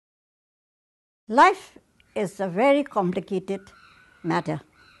Life is a very complicated matter.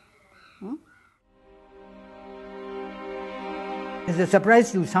 It's a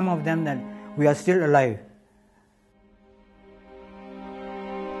surprise to some of them that we are still alive.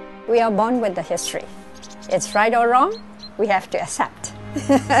 We are born with the history. It's right or wrong, we have to accept.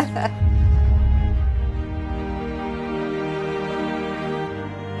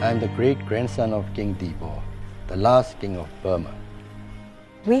 I'm the great-grandson of King Thibaw, the last king of Burma.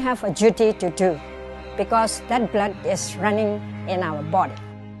 We have a duty to do because that blood is running in our body.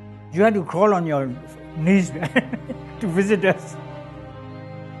 You had to crawl on your knees to visit us.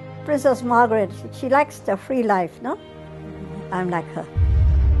 Princess Margaret, she likes the free life, no? I'm like her.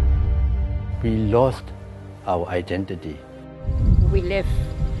 We lost our identity. We lived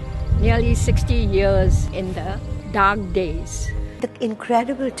nearly 60 years in the dark days. The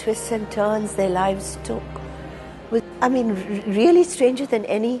incredible twists and turns their lives took was, really stranger than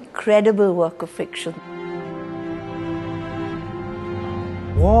any credible work of fiction.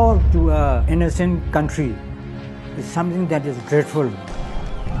 War to an innocent country is something that is dreadful.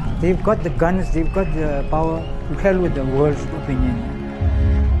 They've got the guns, they've got the power to hell with the world's opinion.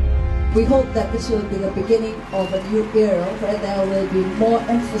 We hope that this will be the beginning of a new era where there will be more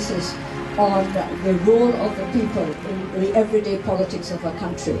emphasis on the role of the people in the everyday politics of our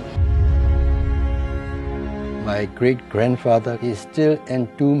country. My great-grandfather is still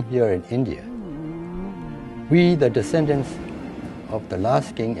entombed here in India. We, the descendants of the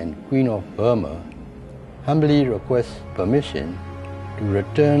last king and queen of Burma, humbly request permission to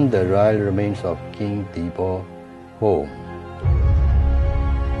return the royal remains of King Thibaw home.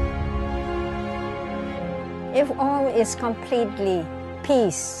 If all is completely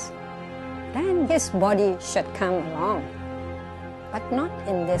peace, then his body should come along, but not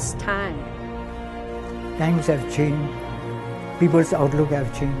in this time. Times have changed, people's outlook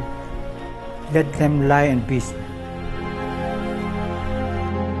have changed. Let them lie in peace.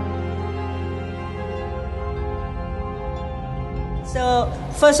 So,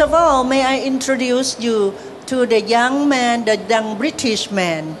 first of all, may I introduce you to the young man, the young British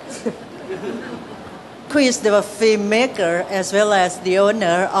man, who is the filmmaker as well as the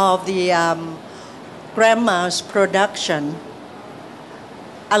owner of the Grandma's production,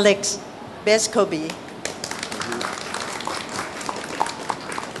 Alex Bescoby.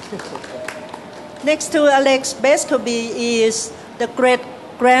 Next to Alex Bescoby is the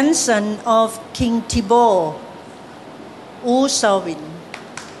great-grandson of King Thibaw, U Sawin.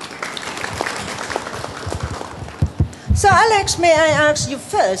 So, Alex, may I ask you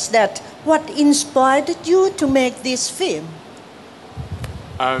first that what inspired you to make this film?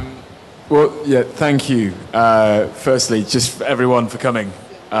 Thank you. Firstly, just for everyone for coming.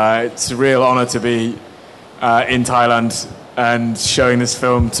 It's a real honour to be in Thailand and showing this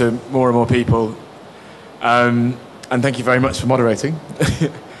film to more and more people. And thank you very much for moderating.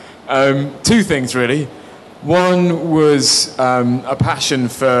 Two things, really. One was a passion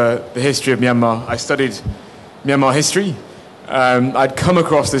for the history of Myanmar. I studied Myanmar history. I'd come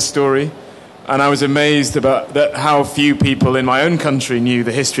across this story, and I was amazed about how few people in my own country knew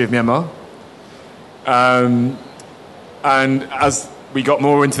the history of Myanmar. And as we got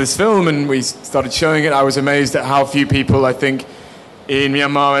more into this film and we started showing it, I was amazed at how few people, I think, in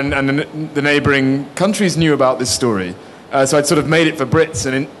Myanmar and the neighbouring countries knew about this story. So I'd sort of made it for Brits,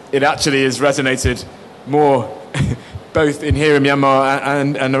 and it actually has resonated more both in here in Myanmar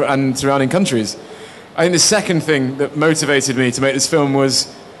and surrounding countries. I think the second thing that motivated me to make this film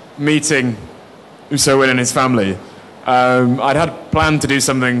was meeting U Sawin and his family. I'd had planned to do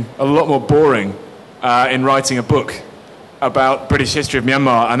something a lot more boring in writing a book about British history of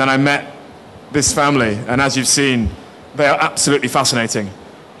Myanmar, and then I met this family, and as you've seen, they are absolutely fascinating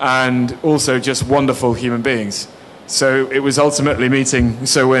and also just wonderful human beings. So it was ultimately meeting U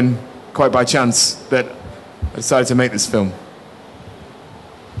Sawin quite by chance that I decided to make this film.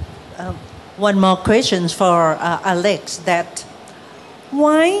 One more question for Alex, that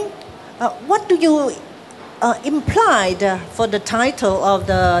why, what do you imply for the title of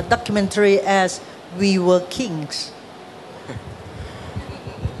the documentary as We Were Kings?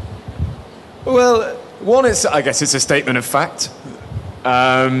 Well, one is, I guess it's a statement of fact.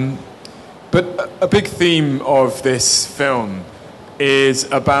 But a big theme of this film is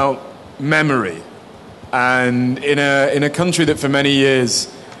about memory. And in a country that for many years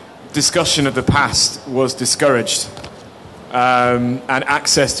discussion of the past was discouraged, and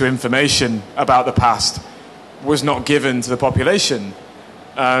access to information about the past was not given to the population.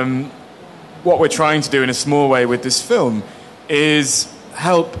 What we're trying to do in a small way with this film is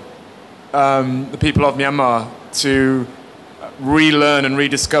help the people of Myanmar to relearn and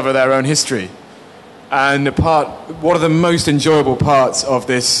rediscover their own history. And one of the most enjoyable parts of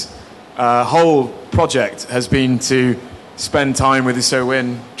this whole project has been to spend time with Iso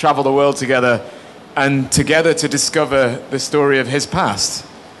Win, travel the world together, and together to discover the story of his past,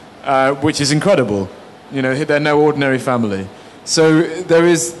 which is incredible. You know, they're no ordinary family. So there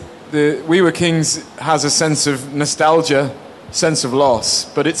is We Were Kings has a sense of nostalgia, sense of loss,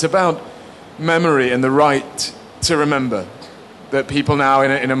 but it's about memory and the right to remember that people now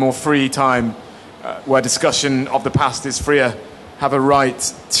in a more free time where discussion of the past is freer have a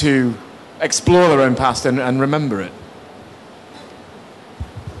right to explore their own past and remember it.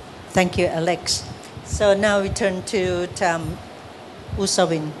 Thank you, Alex. So now we turn to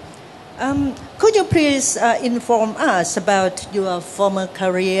Usawin. Could you please inform us about your former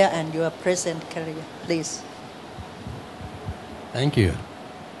career and your present career, please? Thank you.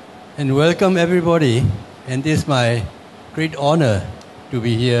 And welcome everybody. And it is my great honor to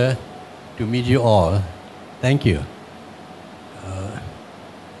be here to meet you all. Thank you.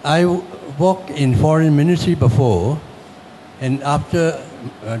 I worked in foreign ministry before, and after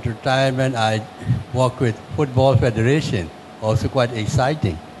retirement I worked with Football Federation, also quite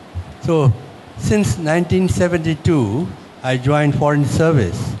exciting. So since 1972 I joined foreign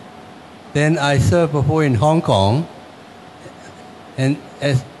service. Then I served before in Hong Kong and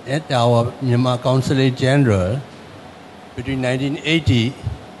at our Myanmar Consulate General between 1980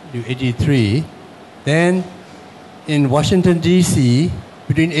 to 83. Then in Washington D.C.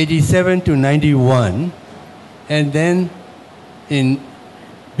 between 87 to 91, and then in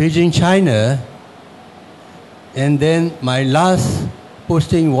Beijing, China, and then my last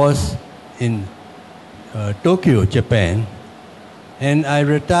posting was in Tokyo, Japan, and I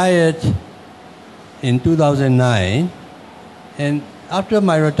retired in 2009. And after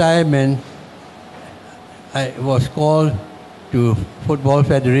my retirement, I was called to Football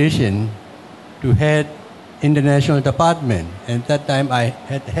Federation to head international department. And at that time I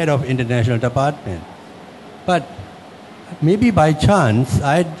had head of international department. But maybe by chance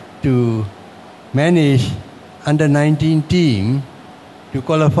I had to manage under 19 team to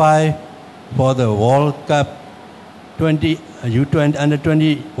qualify for the World Cup U20 under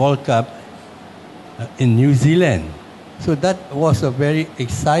 20 World Cup in New Zealand. So that was a very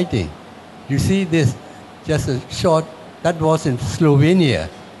exciting. You see this just a short, that was in Slovenia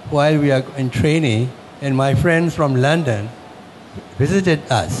while we are in training, and my friends from London visited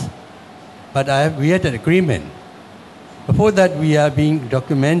us. But we had an agreement. Before that we are being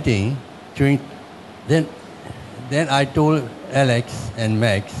documenting during, then I told Alex and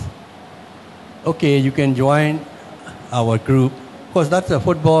Max, okay, you can join our group, because that's a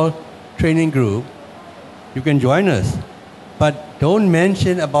football training group. You can join us, but don't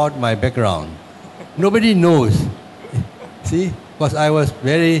mention about my background. Nobody knows. See, because I was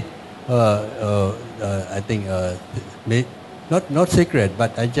very, I think, not secret,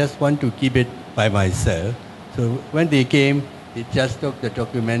 but I just want to keep it by myself. So when they came, they just took the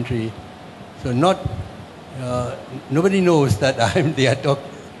documentary. So nobody knows that they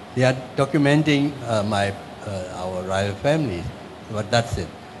are documenting our royal families. But that's it.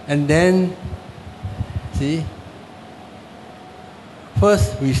 And then, see,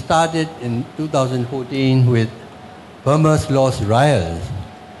 first we started in 2014 with Burma's Lost Royals.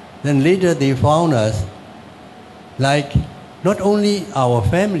 Then later they found us, like not only our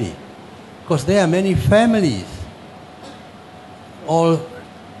family, because there are many families all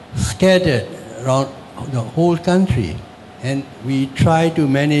scattered around the whole country, and we try to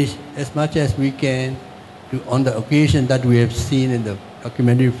manage as much as we can to, on the occasion that we have seen in the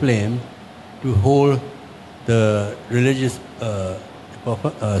documentary film, to hold the religious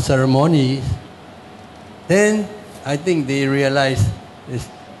ceremonies. Then I think they realized it's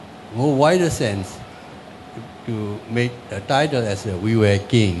more wider sense to make a title as We Were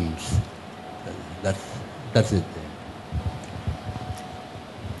Kings. That's it.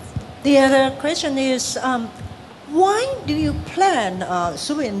 The other question is, why do you plan,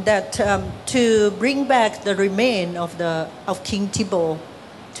 Suwin, that to bring back the remain of King Thibaw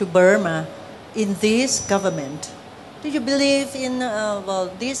to Burma in this government? Do you believe in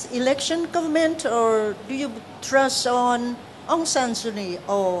this election government, or do you trust on Aung San Suu Kyi,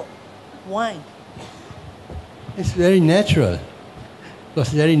 or why? It's very natural. It's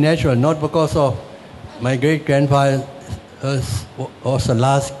very natural, not because of my great-grandfather was the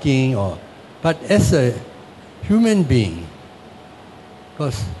last king, but as a human being.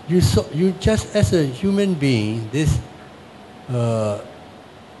 Because you just as a human being, this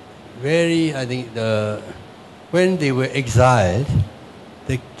very, I think, when they were exiled,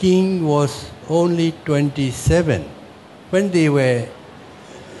 the king was only 27. When they were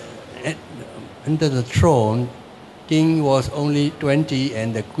under the throne, king was only 20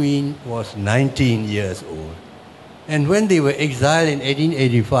 and the queen was 19 years old. And when they were exiled in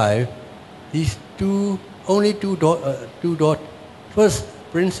 1885, these first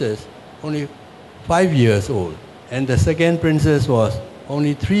princess only 5 years old, and the second princess was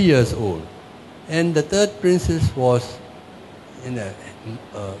only 3 years old, and the third princess was in a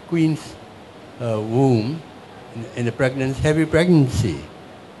queen's womb in a heavy pregnancy,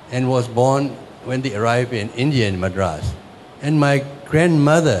 and was born when they arrived in India in Madras. And my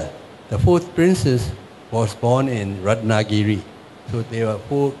grandmother, the fourth princess, was born in Ratnagiri. So they were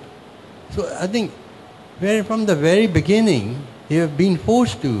four. So I think from the very beginning, they have been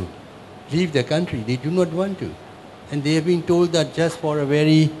forced to leave the country. They do not want to. And they have been told that just for a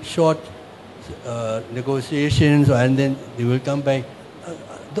very short negotiations, and then they will come back.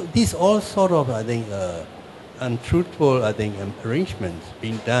 These all sort of, I think, untruthful, I think, arrangements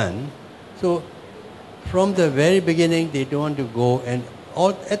being done. So from the very beginning, they don't want to go, and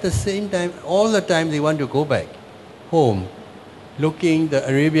at the same time, all the time they want to go back home, looking the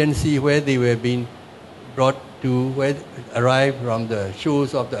Arabian Sea where they were being brought to, where arrived from the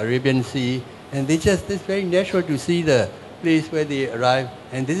shores of the Arabian Sea, and it's very natural to see the place where they arrive,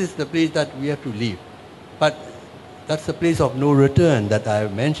 and this is the place that we have to leave. But that's the place of no return that I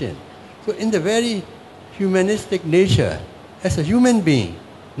have mentioned. So in the very humanistic nature, as a human being,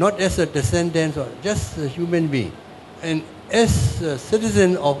 not as a descendant, or just a human being, and as a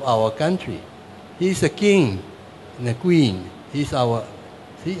citizen of our country, he is a king and a queen. He's our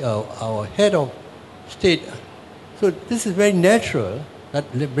head of state. So this is very natural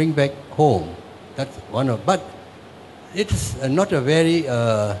that they bring back home. That's one of. But it's not a very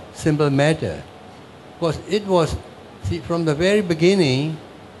simple matter, because it was from the very beginning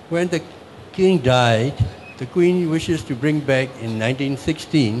when the king died. The queen wishes to bring back in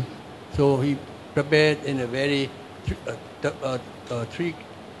 1916, so he prepared in a very three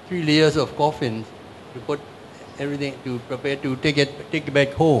layers of coffins to put everything to prepare to take it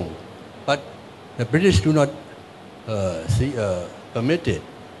back home. But the British do not permit it.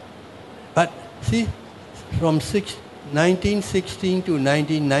 But see, from 1916 to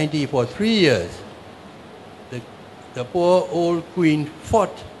 1990, for 3 years, the poor old queen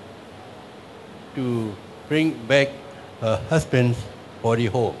fought to bring back her husband's body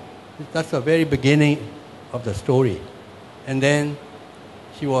home. That's the very beginning of the story. And then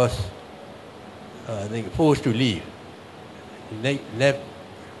she was, I think, forced to leave. They left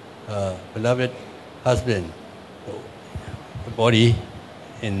her beloved husband, the body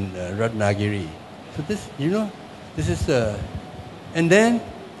in Ratnagiri. So this, this is and then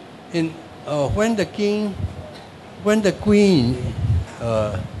when the queen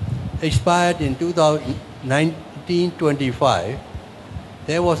expired in 1925,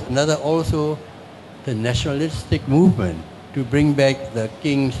 there was another also the nationalistic movement to bring back the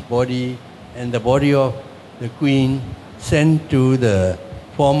king's body and the body of the queen sent to the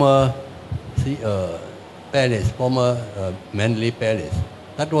former palace, former Manly Palace.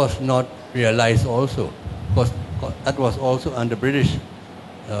 That was not realized also, because that was also under British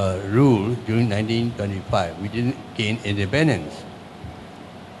rule during 1925. We didn't gain independence.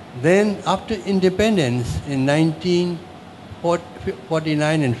 Then after independence in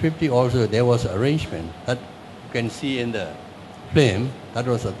 1949 and 50 also, there was arrangement that you can see in the film. That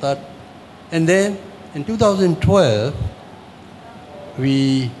was a third. And then in 2012,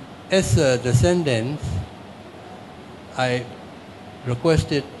 we, as descendants, I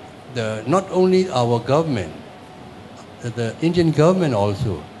requested not only our government, the Indian government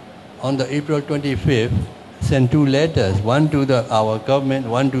also, on the April 25th, sent 2 letters, one to our government,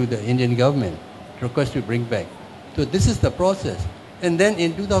 one to the Indian government, request to bring back. So this is the process. And then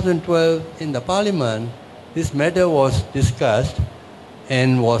in 2012, in the parliament, this matter was discussed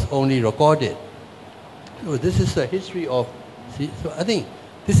and was only recorded. So this is the history of, so I think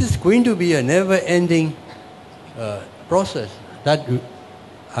this is going to be a never-ending process that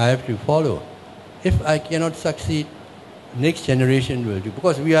I have to follow. If I cannot succeed, next generation will do,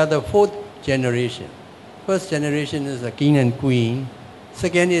 because we are the 4th generation. First generation is the king and queen.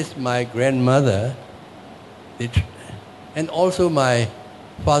 Second is my grandmother, and also my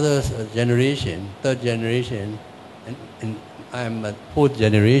father's generation, 3rd generation, and I'm a 4th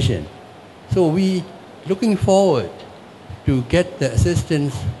generation. So we looking forward to get the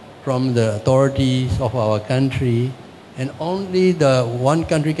assistance from the authorities of our country, and only the one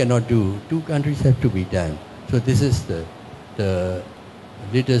country cannot do. 2 countries have to be done. So this is the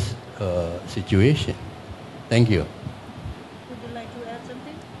latest situation. Thank you. Would you like to add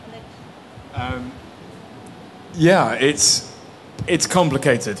something? Yeah, it's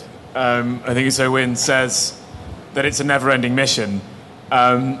complicated. I think So Win says that it's a never-ending mission.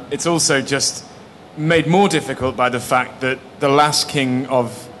 It's also just made more difficult by the fact that the last king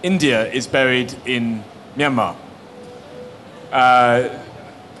of India is buried in Myanmar.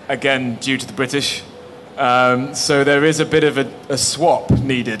 Again, due to the British. So there is a bit of a swap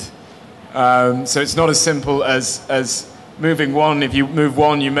needed. So it's not as simple as moving one. If you move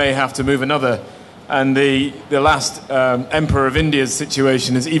one, you may have to move another. And the last emperor of India's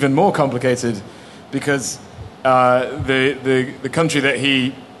situation is even more complicated because the country that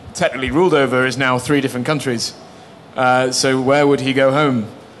he technically ruled over is now 3 different countries. So where would he go home?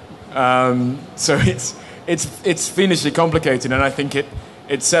 So it's fiendishly complicated, and I think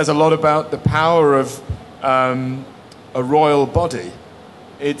it says a lot about the power of a royal body.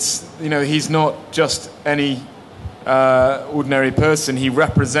 It's, he's not just any ordinary person. He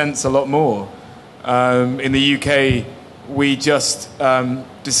represents a lot more. In the UK, we just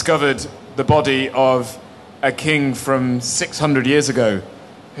discovered the body of a king from 600 years ago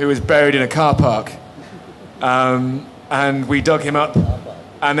who was buried in a car park. And we dug him up,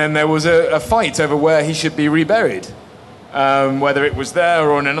 and then there was a fight over where he should be reburied, whether it was there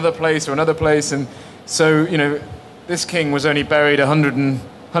or in another place or another place. And so, this king was only buried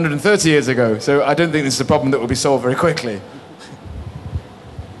 130 years ago. So I don't think this is a problem that will be solved very quickly.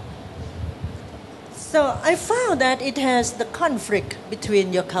 So I found that it has the conflict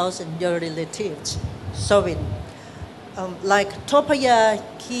between your cousin, your relatives, Sowin. Like Topaya,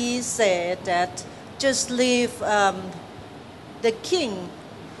 he said that just leave the king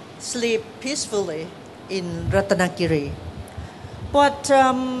sleep peacefully in Ratanagiri. But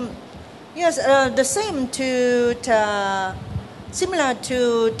yes, the same similar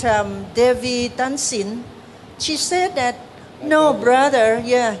to Devi Tansin, she said that no, brother,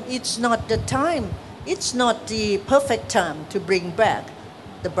 it's not the time. It's not the perfect time to bring back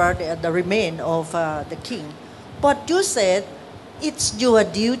the remain of the king. But you said it's your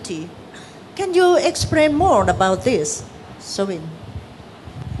duty. Can you explain more about this, Sowin?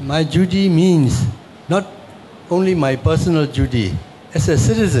 My duty means not only my personal duty as a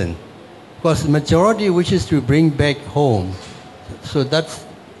citizen, because the majority wishes to bring back home. So that's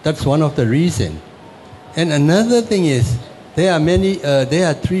one of the reasons. And another thing is there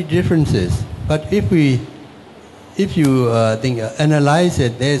are 3 differences. But if you analyze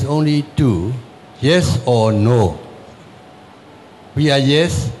it, there's only 2, yes or no. We are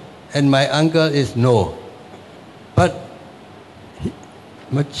yes, and my uncle is no. But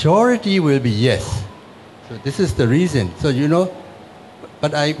majority will be yes. So this is the reason. So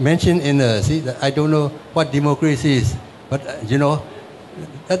but I mentioned I don't know what democracy is, but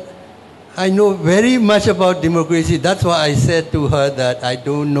that I know very much about democracy. That's why I said to her that I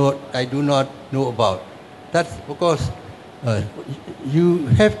do not know about. That's because you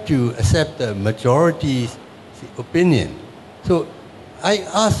have to accept the majority's opinion. So I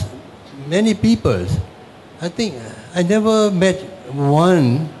asked many people. I think I never met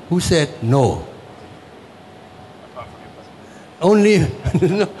one who said no. Only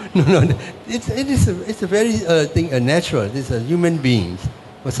no. It's a very natural. It's human beings.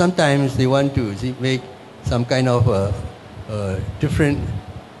 But sometimes they want to make some kind of different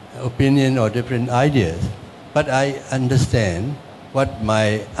opinion or different ideas. But I understand what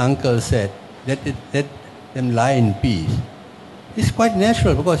my uncle said. Let them lie in peace. It's quite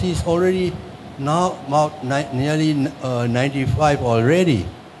natural because he's already now nearly 95 already.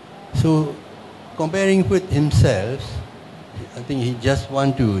 So comparing with himself, I think he just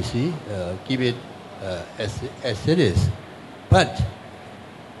want to keep it as it is. But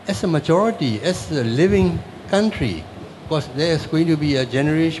as a majority, as a living country, because there's going to be a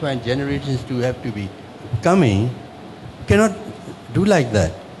generation and generations to have to be coming, we cannot do like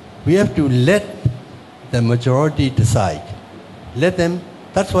that. We have to let the majority decide. Let them.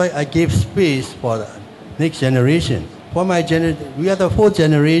 That's why I gave space for the next generation. For my generation, we are the 4th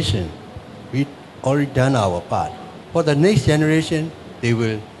generation. We already done our part. For the next generation, they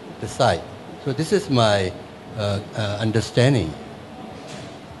will decide. So this is my understanding.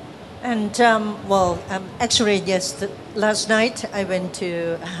 And actually, yes. Last night I went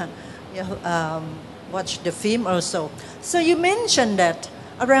to watch the film also. So you mentioned that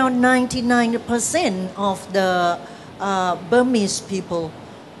around 99% of the Burmese people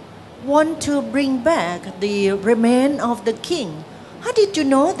want to bring back the remain of the king. How did you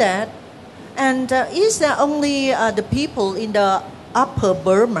know that? And is there only the people in the upper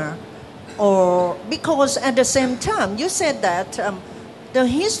Burma, or because at the same time you said that the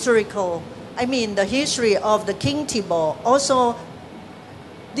history of the King Thibaw also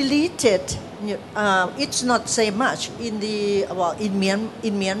deleted it's not say much in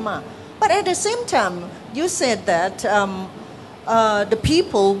Myanmar. But at the same time, you said that the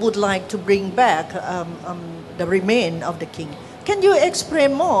people would like to bring back the remain of the king. Can you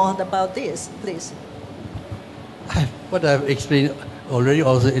explain more about this, please? What I've explained already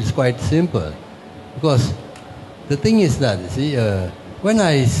also is quite simple, because the thing is that, see, when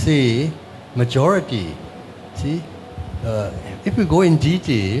I say majority, see, if we go in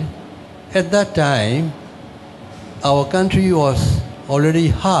detail, at that time, our country was already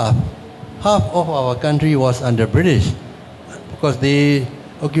half of our country was under British, because they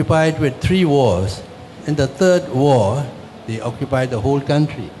occupied with 3 wars. In the 3rd war, they occupied the whole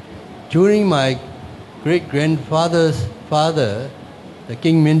country. During my great-grandfather's father, the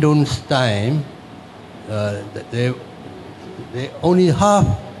King Mindon's time, they only half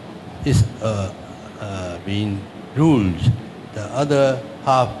is being ruled. The other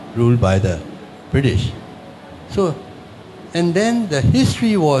half ruled by the British. So, and then the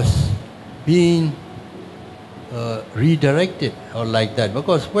history was being redirected or like that,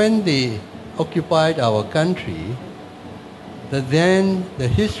 because when they occupied our country, then the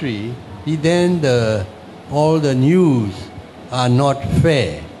history, then all the news are not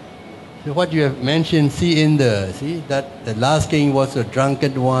fair. So what you have mentioned, see that the last king was a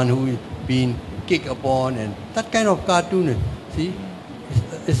drunkard one who been kicked upon, and that kind of cartoon, see,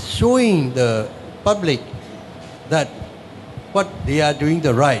 is showing the public that what they are doing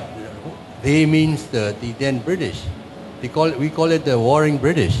the right. They means the then British. We call it the warring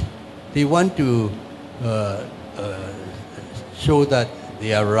British. They want to show that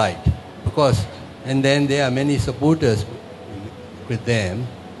they are right, because, and then there are many supporters with them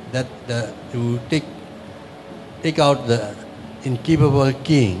that to take out the incapable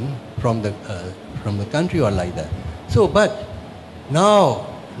king from the country or like that. So, but now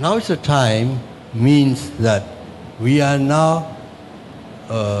is the time, means that we are now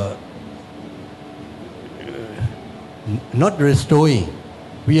not restoring.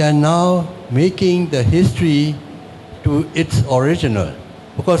 We are now making the history to its original,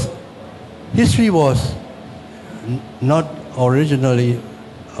 because history was not original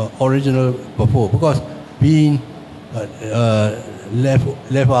before, because being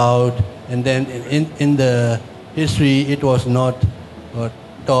left out, and then in the history it was not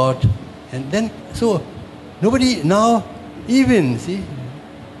taught, and then so nobody now even see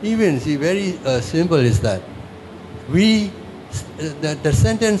very simple is that the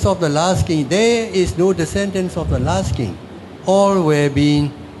descendants of the last king, there is no descendants of the last king. All were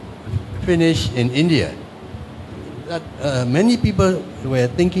being finished in India. That many people were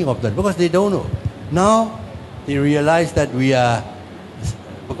thinking of that, because they don't know. Now they realize that we are,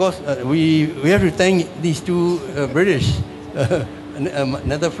 because we have to thank these 2 British.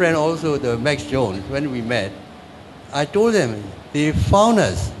 Another friend also, the Max Jones, when we met, I told them they found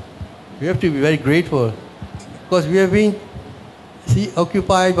us. We have to be very grateful, because we have been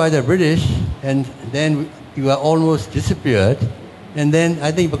occupied by the British, and then we were almost disappeared, and then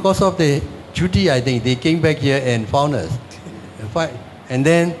I think because of the duty, I think they came back here and found us. And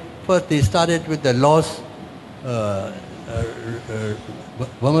then first they started with the lost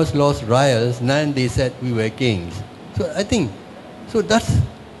Burma's lost royals, and then they said we were kings. So I think, so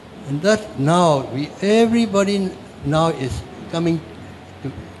that now everybody now is coming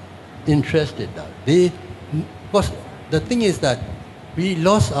to interested now. Because the thing is that we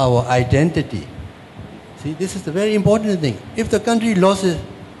lost our identity. See, this is the very important thing. If the country lost its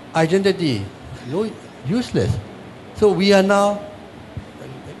identity, useless. So we are now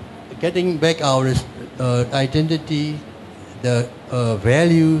getting back our identity, the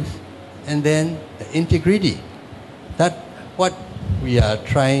values, and then the integrity. That's what we are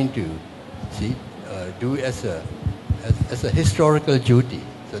trying to do as a historical duty.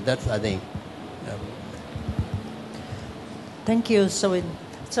 So that's, I think. Thank you, Sowin.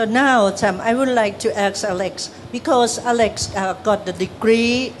 So now, I would like to ask Alex, because Alex got the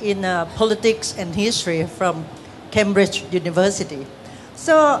degree in politics and history from Cambridge University.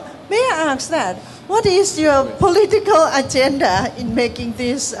 So may I ask that, what is your political agenda in making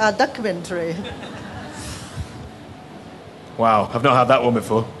this documentary? Wow, I've not had that one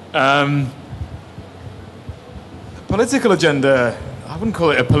before. Political agenda, I wouldn't call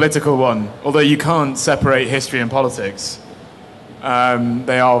it a political one, although you can't separate history and politics.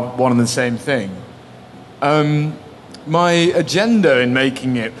 They are one and the same thing. My agenda in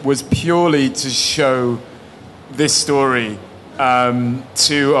making it was purely to show this story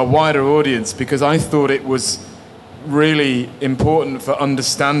to a wider audience, because I thought it was really important for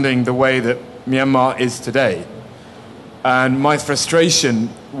understanding the way that Myanmar is today. And my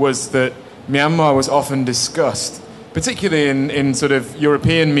frustration was that Myanmar was often discussed, particularly in sort of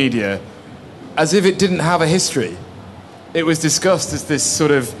European media, as if it didn't have a history. It was discussed as this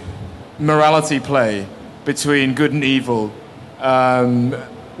sort of morality play between good and evil,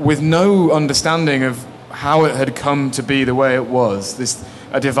 with no understanding of how it had come to be the way it was,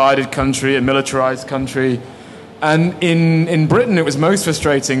 a divided country, a militarized country. And in Britain, it was most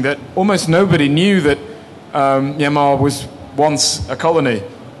frustrating that almost nobody knew that Myanmar was once a colony,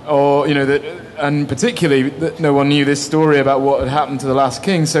 or, and particularly that no one knew this story about what had happened to the last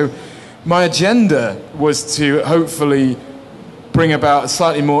king. So my agenda was to hopefully bring about a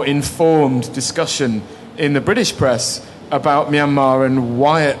slightly more informed discussion in the British press about Myanmar and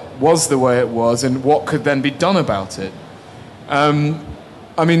why it was the way it was and what could then be done about it.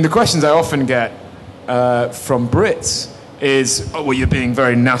 The questions I often get from Brits is, oh, well, you're being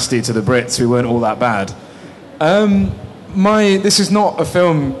very nasty to the Brits, we weren't all that bad. This is not a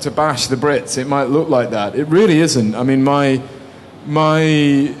film to bash the Brits. It might look like that. It really isn't. I'm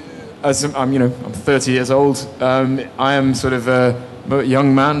 30 years old. I am sort of a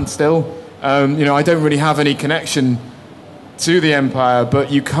young man still. I don't really have any connection to the empire,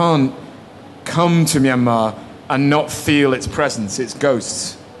 but you can't come to Myanmar and not feel its presence, its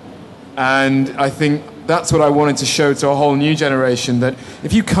ghosts. And I think that's what I wanted to show to a whole new generation, that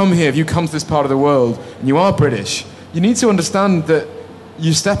if you come here, if you come to this part of the world, and you are British, you need to understand that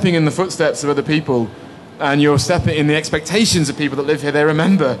you're stepping in the footsteps of other people, and you're stepping in the expectations of people that live here. They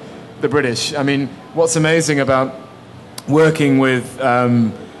remember the British. What's amazing about working with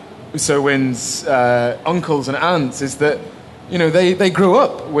So Win's uncles and aunts is that, they grew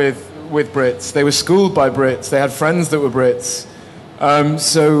up with Brits. They were schooled by Brits. They had friends that were Brits.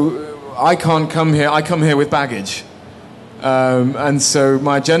 So I can't come here. I come here with baggage. And so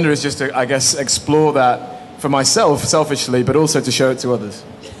my agenda is just to, I guess, explore that for myself, selfishly, but also to show it to others.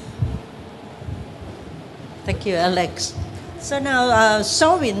 Thank you, Alex. So now,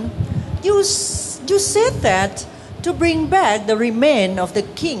 Sowin, you said that to bring back the remain of the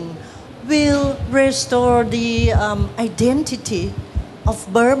king will restore the identity of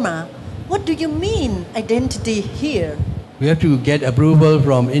Burma. What do you mean, identity here? We have to get approval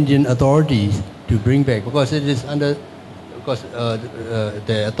from Indian authorities to bring back, because it is the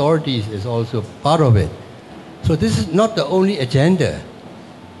authorities is also part of it. So this is not the only agenda.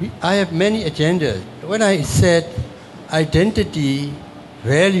 I have many agendas. When I said identity,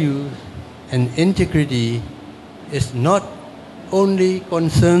 values, and integrity is not only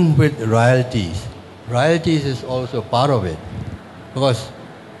concerned with royalties. Royalties is also part of it. Because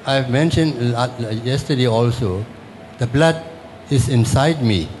I've mentioned yesterday also, the blood is inside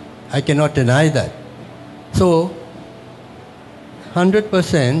me. I cannot deny that. So,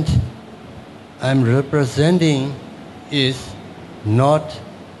 100% I'm representing is not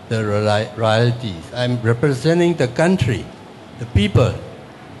the royalties. I'm representing the country, the people.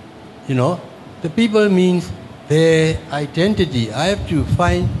 The people means their identity. I have to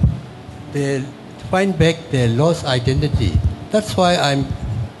find back their lost identity. That's why I'm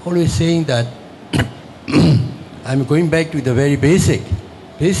always saying that I'm going back to the very basic.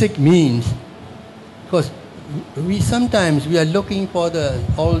 Basic means, because sometimes we are looking for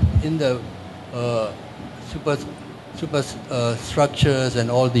all in the super structures and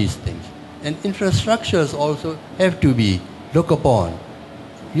all these things. And infrastructures also have to be looked upon.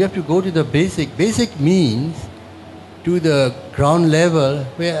 You have to go to the basic. Basic means to the ground level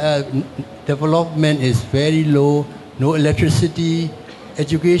where development is very low, no electricity,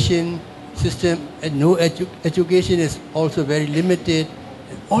 education system, and no education is also very limited.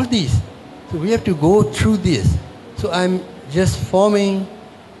 All these. So we have to go through this. So I'm just forming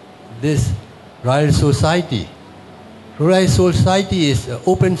this royal society. Royal society is an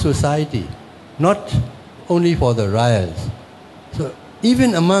open society, not only for the royals. So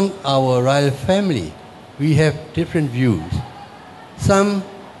even among our royal family, we have different views.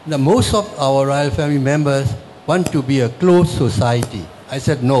 Most of our royal family members want to be a closed society. I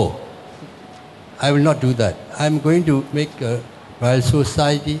said no. I will not do that. I'm going to make a royal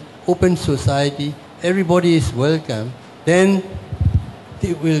society, open society. Everybody is welcome. Then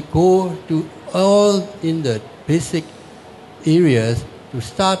they will go to all in the basic areas to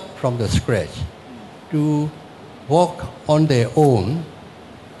start from the scratch, to walk on their own,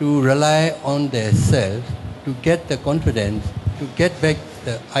 to rely on themselves, to get the confidence, to get back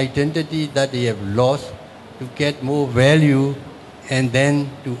the identity that they have lost, to get more value, and then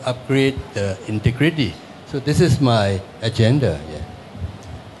to upgrade the integrity. So this is my agenda. Yeah.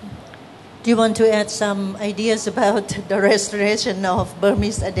 Do you want to add some ideas about the restoration of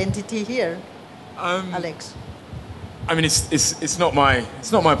Burmese identity here, Alex? I mean, it's not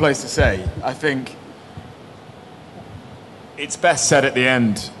my place to say. I think it's best said at the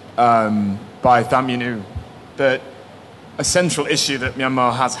end by Tham Minh U that a central issue that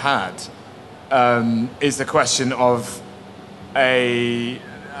Myanmar has had is the question of a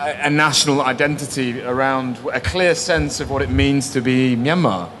national identity around a clear sense of what it means to be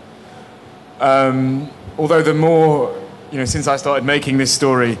Myanmar. Although the more, since I started making this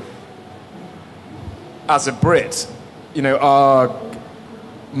story as a Brit,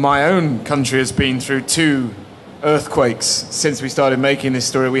 my own country has been through 2 earthquakes since we started making this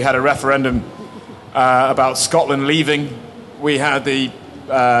story. We had a referendum about Scotland leaving. We had the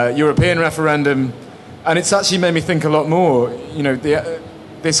European referendum, and it's actually made me think a lot more.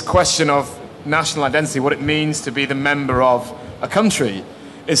 This question of national identity, what it means to be the member of a country,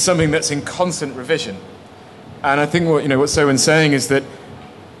 is something that's in constant revision. And I think what Sowen's saying is that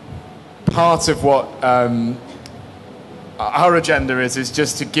part of what our agenda is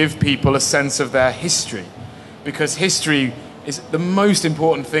just to give people a sense of their history, because history is the most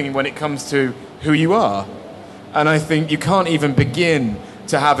important thing when it comes to who you are. And I think you can't even begin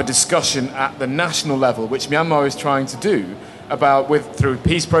to have a discussion at the national level, which Myanmar is trying to do, about through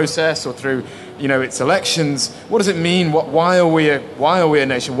peace process or through its elections. What does it mean? Why are we a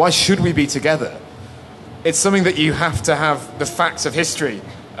nation? Why should we be together? It's something that you have to have the facts of history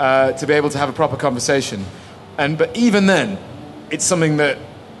to be able to have a proper conversation. But even then, it's something that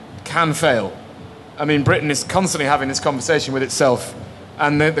can fail. I mean, Britain is constantly having this conversation with itself,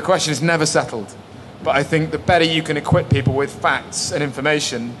 and the question is never settled. But I think the better you can equip people with facts and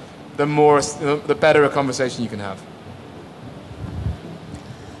information, the better a conversation you can have.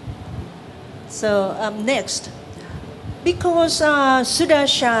 So next, because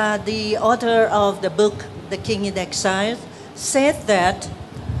Sudasha, the author of the book The King in Exile, said that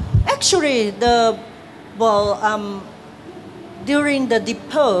actually during the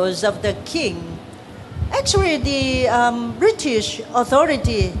depose of the king, actually the British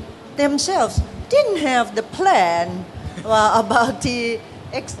authority themselves didn't have the plan about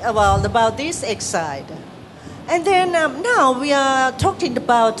this exile. And then now we are talking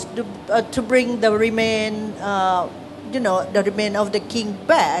about to bring the remain, the remain of the king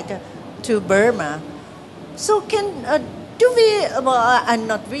back to Burma. So do we? And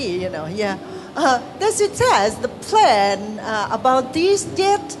not we, does it has the plan about this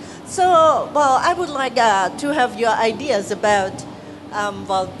yet? So I would like to have your ideas about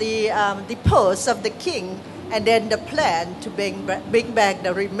the post of the king, and then the plan to bring back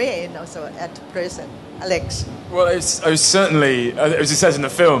the remain also at present. Alex. Well, I was certainly, as it says in the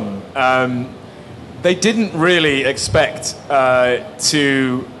film, they didn't really expect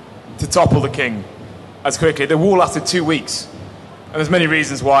to topple the king as quickly. The war lasted 2 weeks, and there's many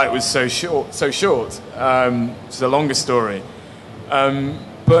reasons why it was so short. It's the longest story.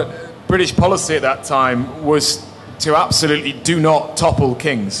 But British policy at that time was to absolutely do not topple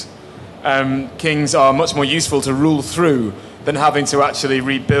kings. Kings are much more useful to rule through than having to actually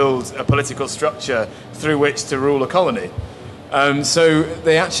rebuild a political structure through which to rule a colony. So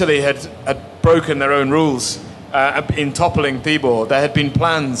they actually had broken their own rules in toppling Thibaw. There had been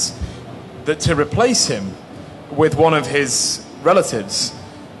plans to replace him with one of his relatives,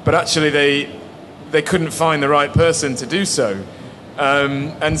 but actually they couldn't find the right person to do so.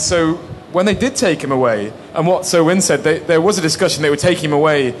 And so when they did take him away, and what So Win said, there was a discussion they would take him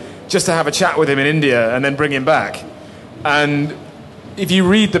away just to have a chat with him in India and then bring him back. And if you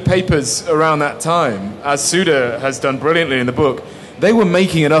read the papers around that time, as Sudha has done brilliantly in the book, they were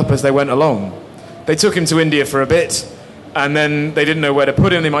making it up as they went along. They took him to India for a bit, and then they didn't know where to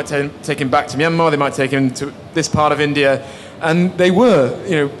put him. They might take him back to Myanmar, they might take him to this part of India. And they were,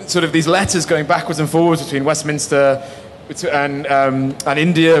 sort of these letters going backwards and forwards between Westminster and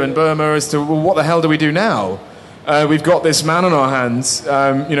India and Burma as to, well, what the hell do we do now? We've got this man on our hands.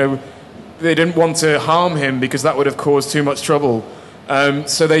 They didn't want to harm him because that would have caused too much trouble.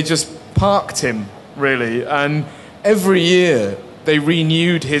 So they just parked him, really. And every year they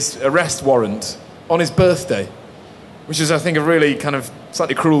renewed his arrest warrant on his birthday, which is, I think, a really kind of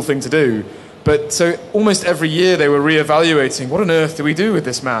slightly cruel thing to do. But so almost every year they were re-evaluating, what on earth do we do with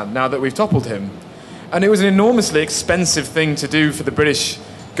this man now that we've toppled him? And it was an enormously expensive thing to do for the British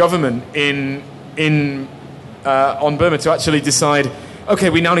government on Burma to actually decide, okay,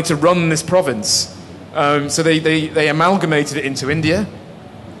 we now need to run this province. So they amalgamated it into India,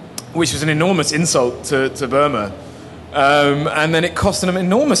 which was an enormous insult to Burma. And then it cost them an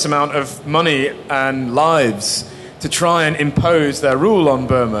enormous amount of money and lives to try and impose their rule on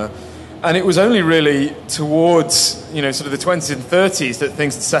Burma. And it was only really towards, sort of the 20s and 30s that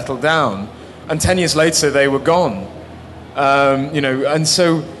things had settled down. And 10 years later, they were gone. And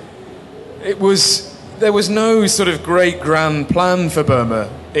so there was no sort of great grand plan for Burma.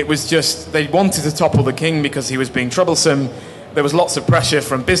 It was just they wanted to topple the king because he was being troublesome. There was lots of pressure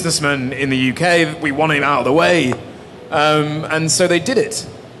from businessmen in the UK. We want him out of the way. And so they did it.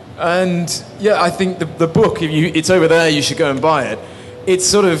 And yeah, I think the book, it's over there, you should go and buy it. It's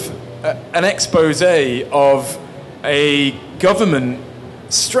sort of an expose of a government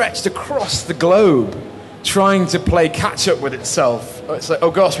stretched across the globe trying to play catch up with itself. It's like,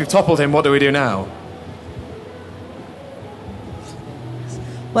 oh gosh, we've toppled him, what do we do now?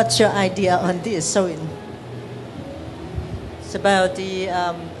 What's your idea on this, Sowin? It's about the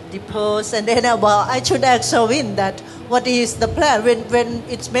post, and then I should ask Sowin that what is the plan when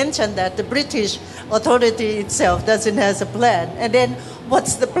it's mentioned that the British authority itself doesn't have a plan, and then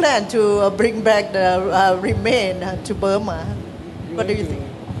what's the plan to bring back the remain to Burma? What do you think?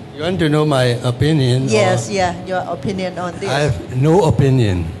 You want to know my opinion? Yes, your opinion on this. I have no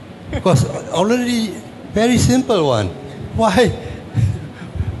opinion because already very simple one. Why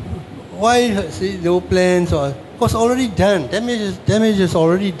see no plans or was already done. Damage is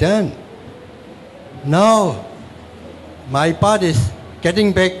already done. Now, my part is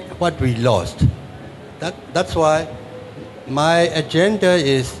getting back what we lost. That's why my agenda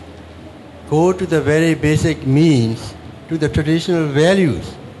is go to the very basic means, to the traditional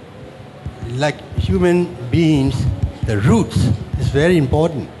values. Like human beings, the roots is very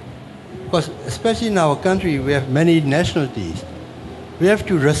important. Because especially in our country, we have many nationalities. We have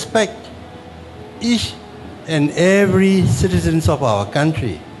to respect each and every citizens of our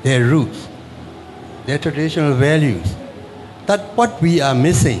country, their roots, their traditional values. That's what we are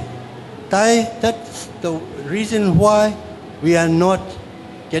missing. That's the reason why we are not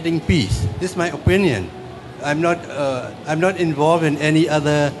getting peace. This is my opinion. I'm not involved in any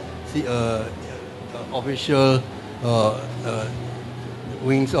other official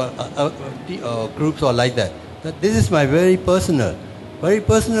wings or groups or like that. This is my very personal. Very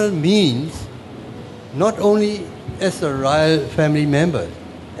personal means not only as a royal family member,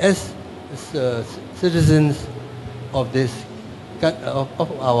 as citizens of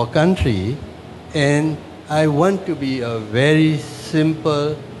our country, and I want to be a very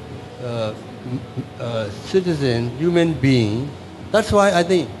simple citizen, human being. That's why I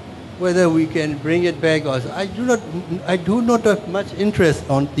think whether we can bring it back or I do not have much interest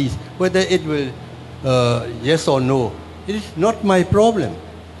on this, whether it will yes or no. It is not my problem.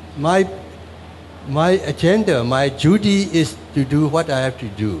 My agenda, my duty is to do what I have to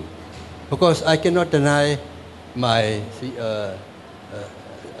do, because I cannot deny my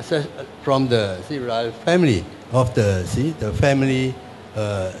from the royal family of the family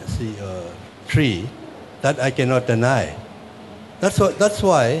tree that I cannot deny. That's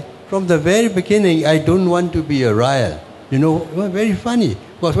why from the very beginning I don't want to be a royal. Very funny,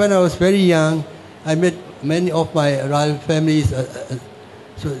 because when I was very young, I met many of my royal families.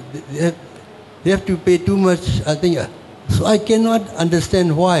 So they have to pay too much, I think. So I cannot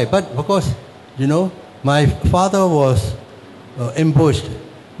understand why. But because, my father was ambushed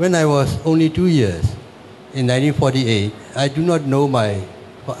when I was only 2 years in 1948. I do not know I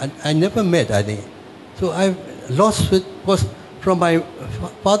never met, I think. So I've lost it, because from my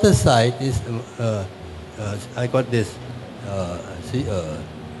father's side, I got this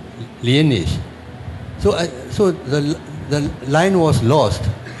lineage. So the line was lost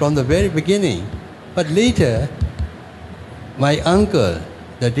from the very beginning. But later, my uncle,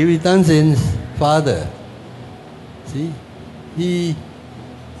 the Devi Tansin's father, he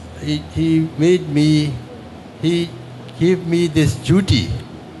made me, he gave me this duty.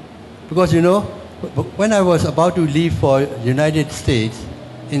 Because, when I was about to leave for United States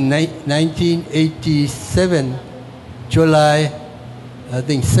in 1987, July, I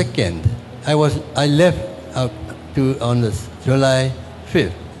think 2nd, I left on the July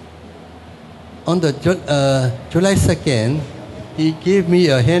 5th. On the July 2nd, he gave me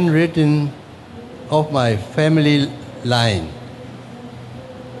a handwritten of my family line.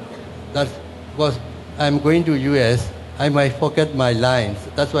 That was, I'm going to US, I might forget my lines.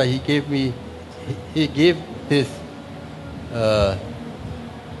 That's why he gave this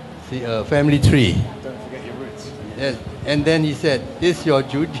family tree. Don't forget your roots. Yes. And then he said, this is your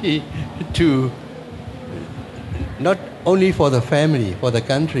duty to, not only for the family, for the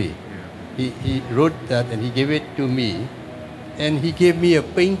country. He wrote that and he gave it to me. And he gave me a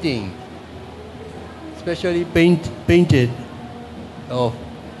painting, specially painted of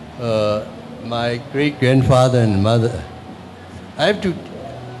my great-grandfather and mother. I have to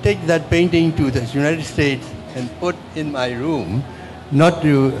take that painting to the United States and put in my room, not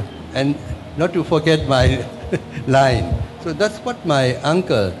to forget my line. So that's what my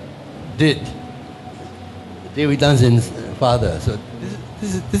uncle did, David Dunsin's father. So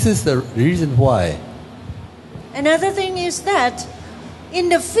this is the reason why. Another thing is that in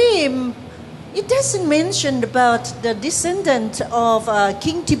the film, it doesn't mention about the descendant of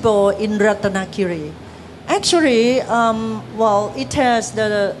King Thibaw in Ratanakiri. Actually, it has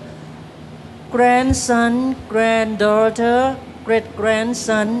the grandson, granddaughter,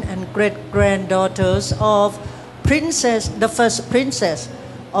 great-grandson, and great-granddaughters of the first princess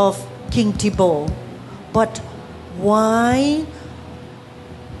of King Thibaw. But why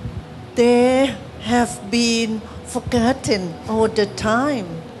they have been forgotten all the time?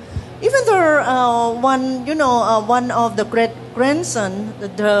 Even though one of the great-grandson,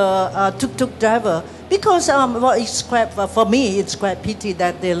 the tuk-tuk driver, because it's quite, for me, it's quite pity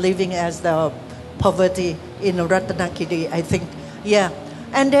that they're living as the poverty in Ratanakiri, I think. Yeah.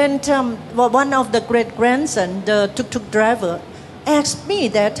 And then one of the great-grandson, the tuk-tuk driver, asked me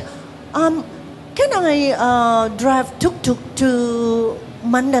that, can I drive tuk-tuk to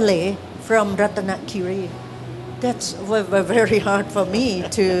Mandalay from Ratanakiri? That's very hard for me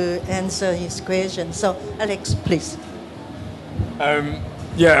to answer his question. So, Alex, please.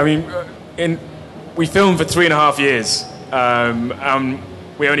 We filmed for 3.5 years.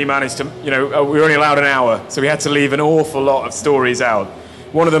 We only managed to, we were only allowed an hour, so we had to leave an awful lot of stories out.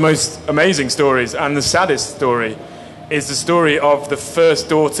 One of the most amazing stories, and the saddest story, is the story of the first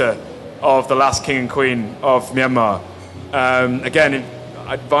daughter of the last king and queen of Myanmar. Again,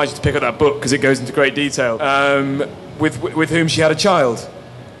 I advise you to pick up that book because it goes into great detail. With whom she had a child,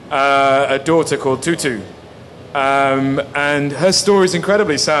 a daughter called Tutu. And her story is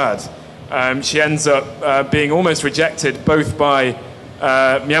incredibly sad. She ends up being almost rejected both by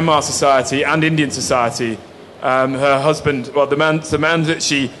Myanmar society and Indian society. Her husband, the man that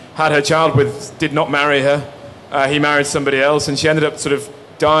she had her child with did not marry her. He married somebody else, and she ended up sort of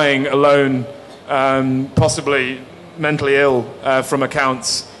dying alone, possibly mentally ill from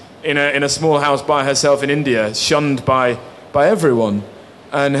accounts, in a small house by herself in India, shunned by everyone.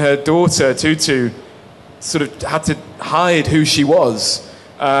 And her daughter, Tutu, sort of had to hide who she was,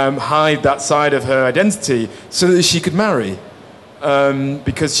 hide that side of her identity so that she could marry,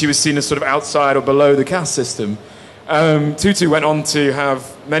 because she was seen as sort of outside or below the caste system. Tutu went on to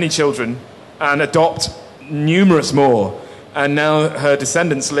have many children and adopt numerous more, and now her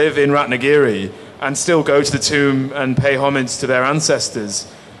descendants live in Ratnagiri and still go to the tomb and pay homage to their ancestors.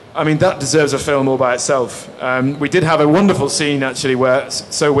 I mean, that deserves a film all by itself. We did have a wonderful scene, actually, where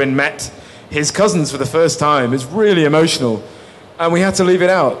So Win met his cousins for the first time. It's really emotional. And we had to leave it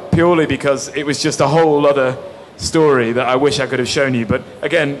out purely because it was just a whole other story that I wish I could have shown you. But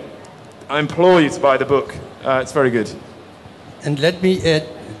again, I implore you to buy the book. It's very good. And let me add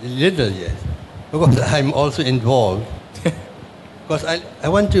a little, yes, because I'm also involved. Because I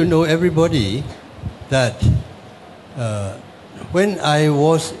want to know everybody that when I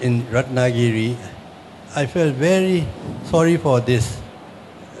was in Ratnagiri, I felt very sorry for this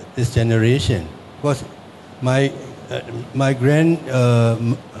generation, because my grand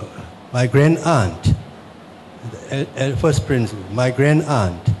aunt, the first prince, my grand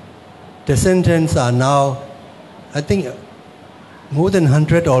aunt, descendants are now, I think, more than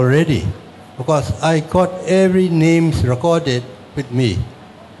 100 already, because I got every names recorded with me,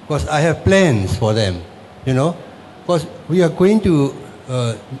 because I have plans for them, because we are going to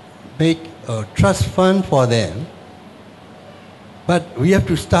make a trust fund for them. But we have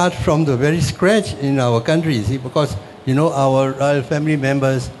to start from the very scratch in our country, see, because our royal family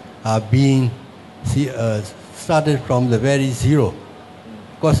members are being started from the very zero.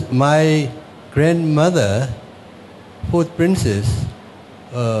 Because my grandmother, fourth princess,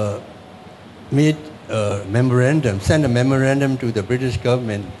 made a memorandum, sent a memorandum to the British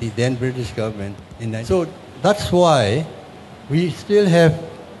government, the then British government. So that's why we still have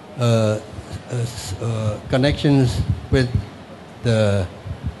connections with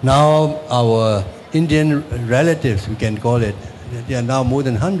now our Indian relatives, we can call it. They are now more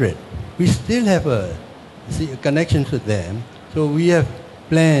than 100. We still have connections with them. So we have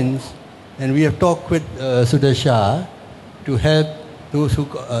plans, and we have talked with Sudasha to help those who,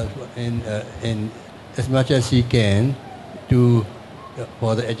 in as much as he can,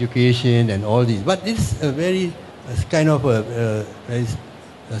 for the education and all these. But it's a very kind of a very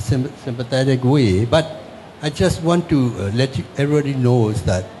sympathetic way. But I just want to let everybody knows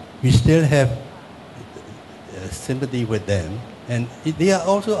that we still have sympathy with them, and they are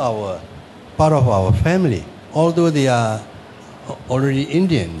also part of our family, although they are already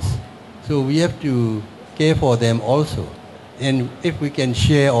Indians. So we have to care for them also, and if we can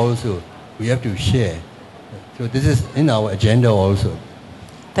share also, we have to share. So this is in our agenda also.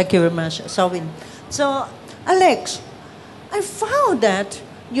 Thank you very much, Sawin. So, Alex, I found that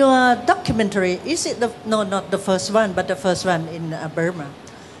your documentary, is it not the first one, but the first one in Burma,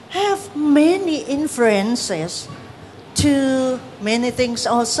 have many influences to many things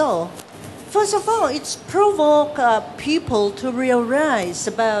also. First of all, it's provoke people to realize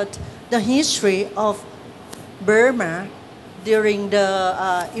about the history of Burma during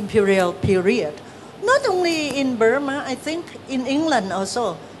the imperial period. Not only in Burma, I think in England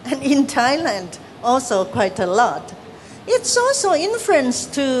also, and in Thailand also quite a lot. It's also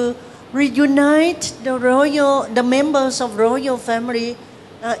influenced to reunite the members of royal family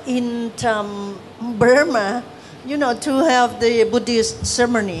in Burma, to have the Buddhist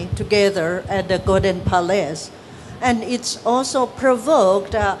ceremony together at the Golden Palace. And it's also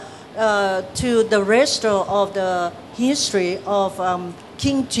provoked to the rest of the history of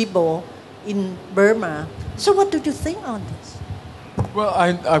King Jibo in Burma. So what do you think on this? Well,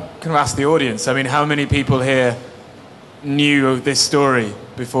 I kind of ask the audience. I mean, how many people here knew of this story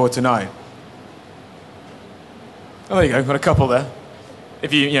before tonight? Oh, there you go. Got a couple there.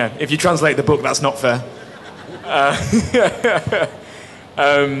 If you translate the book, that's not fair.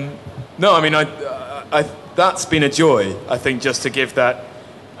 No, I mean, I that's been a joy. I think just to give that,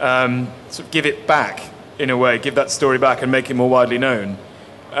 sort of give it back in a way, give that story back and make it more widely known.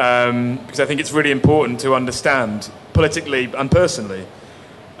 Because I think it's really important to understand politically and personally.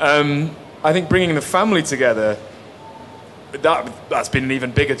 I think bringing the family together, that's been an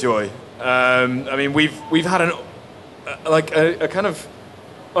even bigger joy. I mean, we've had a kind of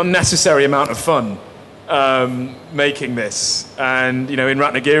unnecessary amount of fun making this, and in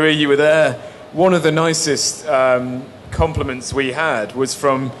Ratnagiri, you were there. One of the nicest compliments we had was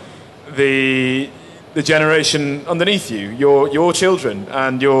from the generation underneath you, your children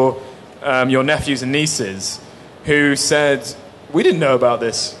and your nephews and nieces, who said, we didn't know about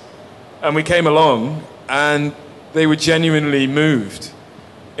this, and we came along, and they were genuinely moved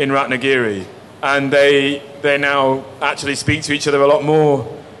in Ratnagiri, and they now actually speak to each other a lot more,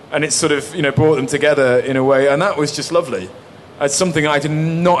 and it's sort of brought them together in a way, and that was just lovely. It's something I did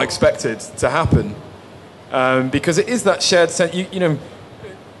not expect it to happen, because it is that shared sense.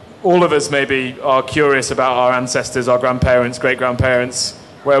 All of us maybe are curious about our ancestors, our grandparents, great-grandparents,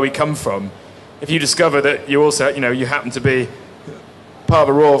 where we come from. If you discover that you also, you happen to be part of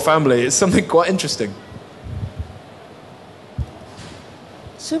a royal family, it's something quite interesting.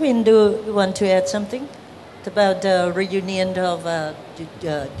 Subin, do you want to add something about the reunion of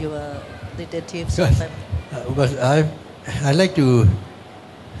your relatives? Because I like to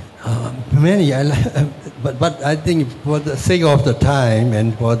but I think for the sake of the time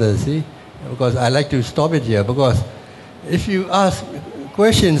and because I like to stop it here, because if you ask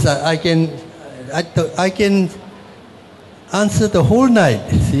questions, I can answer the whole night.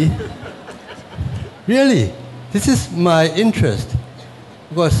 See, really, this is my interest,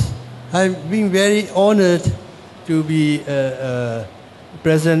 because I've been very honored to be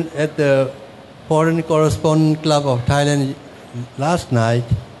present at the Foreign Correspondent Club of Thailand last night,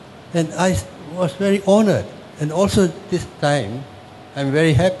 and I was very honored. And also this time, I'm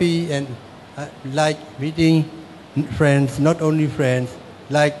very happy, and I like meeting friends, not only friends,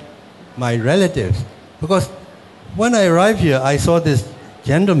 like my relatives. Because when I arrived here, I saw this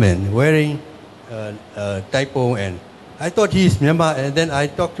gentleman wearing a typo, and I thought he's Myanmar, and then I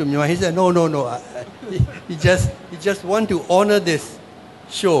talked to Myanmar. He said, no. He just want to honor this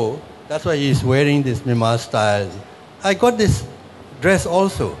show. That's why he's wearing this Myanmar style. I got this dress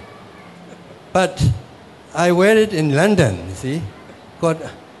also, but I wear it in London, see.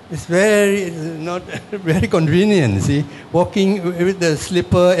 It's not very convenient, see. Walking with the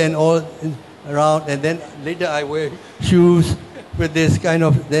slipper and all around, and then later I wear shoes with this kind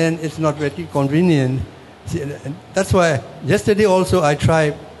of, then it's not very convenient. See, and that's why yesterday also I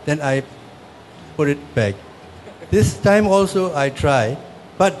tried, then I put it back. This time also I tried,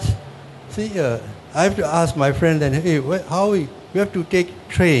 but see, I have to ask my friend then, hey, how we have to take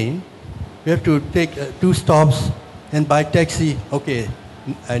train, we have to take 2 stops, and by taxi, okay,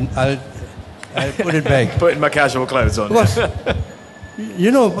 and I'll put it back. Putting my casual clothes on. Because,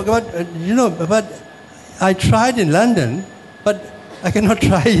 but I tried in London, but I cannot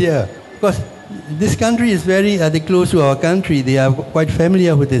try here, because this country is very close to our country. They are quite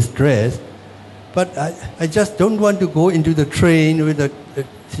familiar with this dress, but I just don't want to go into the train with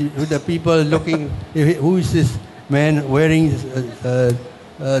the people looking. Who is this man wearing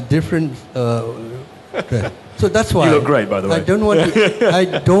different dress? So that's why you look great, by the way. I don't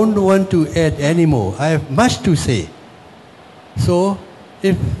want to add any more. I have much to say. So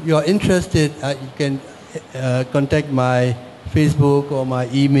if you are interested, you can contact my Facebook or my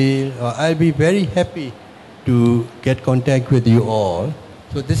email, or I'll be very happy to get contact with you all.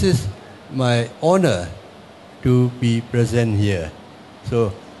 So this is my honor to be present here.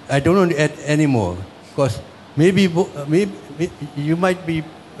 So I don't want to add any more, because maybe you might be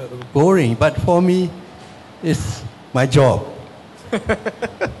boring, but for me, it's my job.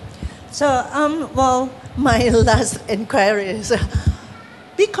 So, well, my last inquiry is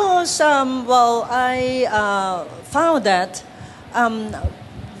because, I found that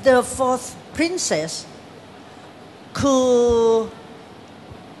the fourth princess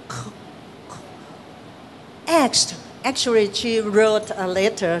actually she wrote a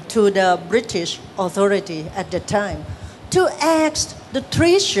letter to the British authority at the time to ask the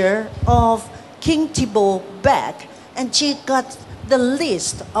treasure of King Thibaut back, and she got the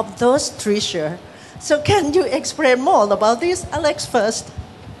list of those treasure. So can you explain more about this, Alex, first?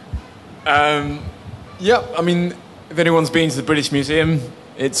 Yeah, I mean, if anyone's been to the British Museum,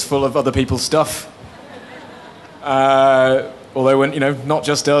 it's full of other people's stuff. Although, when, not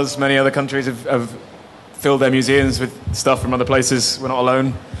just us, many other countries have filled their museums with stuff from other places. We're not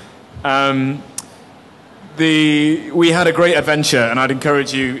alone. We had a great adventure, and I'd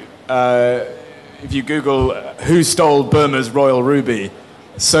encourage you, if you Google who stole Burma's royal ruby,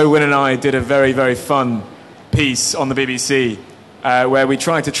 So Win and I did a very, very fun piece on the BBC where we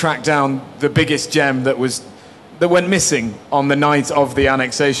tried to track down the biggest gem that went missing on the night of the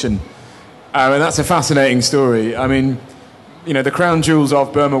annexation. And that's a fascinating story. I mean, the crown jewels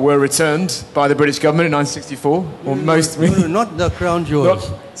of Burma were returned by the British government in 1964. Or most. No, not the crown jewels.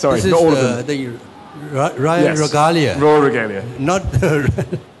 Not all of them. The royal regalia. Royal regalia. Not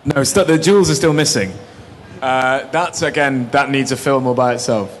the... No, the jewels are still missing. That needs a film all by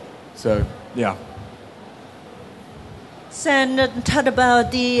itself. So, yeah. And talk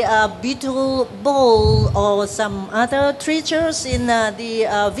about the beetle bowl or some other treasures in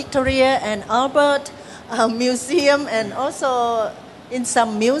the Victoria and Albert Museum, and also in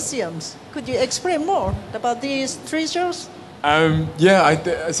some museums. Could you explain more about these treasures? I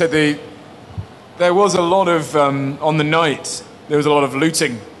said there was a lot of, on the night, there was a lot of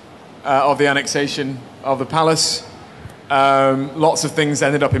looting of the annexation of the palace. Lots of things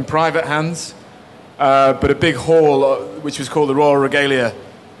ended up in private hands. But a big hall, which was called the Royal Regalia,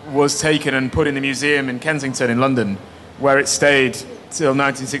 was taken and put in the museum in Kensington in London, where it stayed till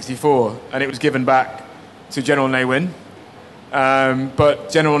 1964, and it was given back to General Ne Win. But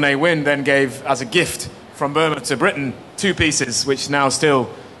General Ne Win then gave, as a gift from Burma to Britain, 2 pieces, which now still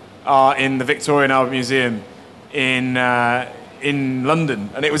are in the Victoria and Albert Museum in London.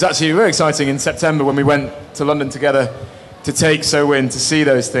 And it was actually very exciting in September when we went to London together to take So Win to see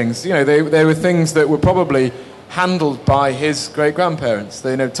those things. They were things that were probably handled by his great-grandparents.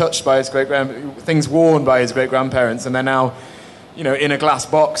 They touched by his things worn by his great-grandparents, and they're now, in a glass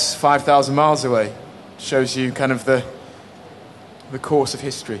box 5,000 miles away. Shows you kind of the course of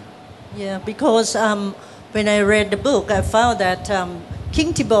history. Yeah, because when I read the book, I found that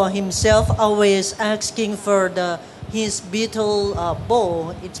King Thibaut himself always asking for his beetle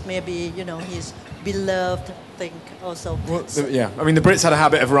bowl. It's maybe, his beloved thing also. Well, the Brits had a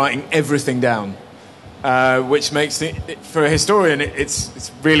habit of writing everything down, which makes it for a historian,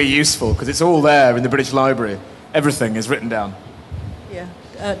 it's really useful because it's all there in the British Library. Everything is written down. Yeah.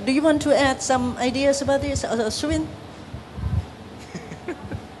 Do you want to add some ideas about this, Swin?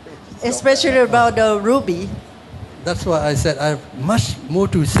 Especially about the ruby. That's why I said I have much more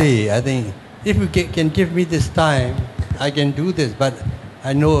to say. I think if you can give me this time, I can do this. But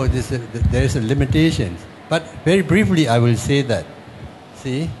I know there is a limitation. But very briefly, I will say that.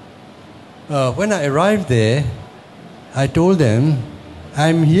 See, when I arrived there, I told them,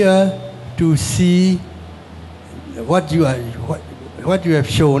 I'm here to see what you have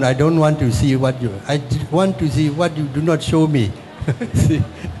shown. I don't want to see I want to see what you do not show me. See,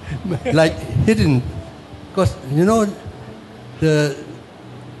 like hidden, because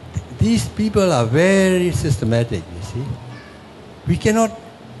these people are very systematic. You see, we cannot.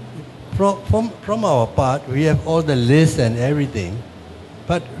 From our part, we have all the lists and everything,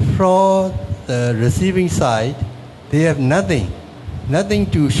 but from the receiving side, they have nothing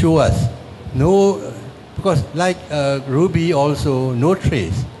to show us. No, because like ruby also, no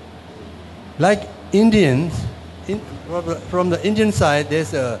trace. Like Indians, from the Indian side,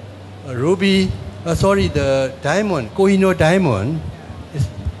 there's a ruby, the diamond, Kohinoor diamond, you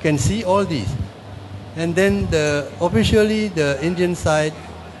can see all these. And then officially the Indian side,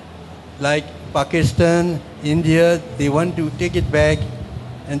 like Pakistan, India, they want to take it back,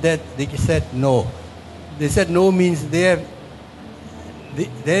 and that they said no. They said no means there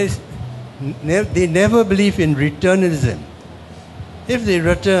is they never believe in returnism. If they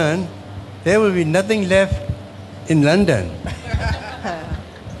return, there will be nothing left in London.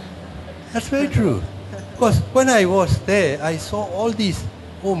 That's very true. Because when I was there, I saw all these,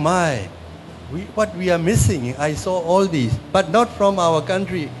 oh my, what we are missing, I saw all these, but not from our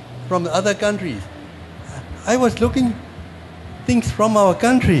country, from other countries. I was looking things from our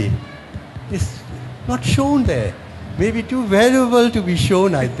country. It's not shown there. Maybe too valuable to be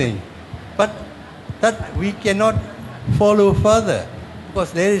shown, I think. But that we cannot follow further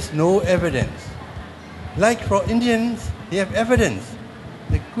because there is no evidence. Like for Indians, they have evidence.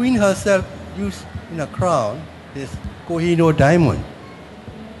 The Queen herself used in a crown this Kohinoor diamond.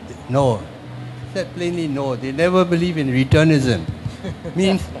 No, said plainly no. They never believe in returnism.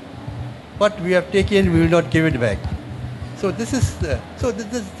 Means what we have taken, we will not give it back. So this is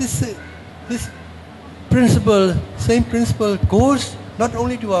this principle, same principle goes not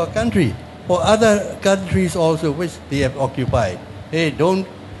only to our country, for other countries also which they have occupied. Hey, don't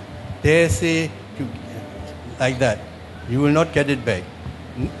dare say like that. You will not get it back.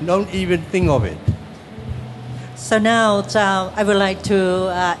 Don't even think of it. So now I would like to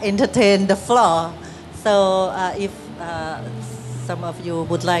entertain the floor. So if some of you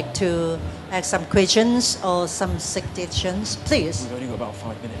would like to ask some questions or some suggestions, please. We've only got about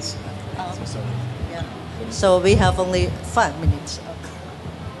 5 minutes. So sorry. Yeah. So we have only 5 minutes.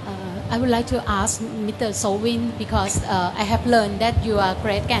 I would like to ask Mr. Sowin because I have learned that you are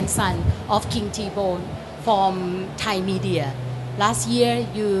great-grandson of King T-Bone from Thai media. Last year,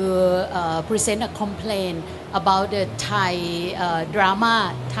 you present a complaint about the Thai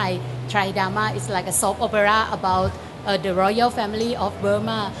drama. Thai drama is like a soap opera about the royal family of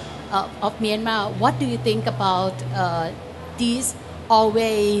Burma, of Myanmar. What do you think about these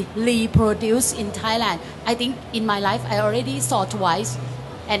always reproduced in Thailand? I think in my life, I already saw twice.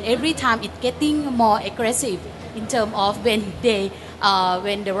 And every time it's getting more aggressive in terms of when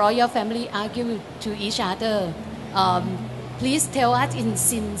the royal family argue to each other. Please tell us in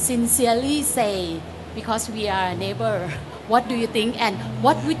sincerely say, because we are a neighbor, what do you think and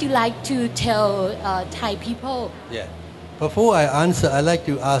what would you like to tell Thai people? Yeah. Before I answer, I'd like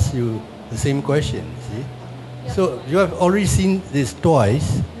to ask you the same question. See? Yeah. So you have already seen this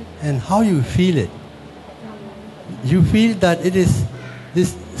twice, and how you feel it? You feel that it is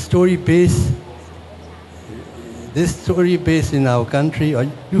this story based in our country, or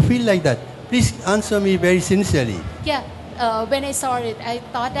you feel like that? Please answer me very sincerely. Yeah. When I saw it, I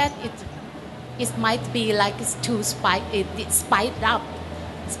thought that it might be like it's too spiced up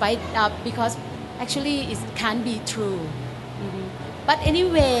because actually it can't be true. Mm-hmm. But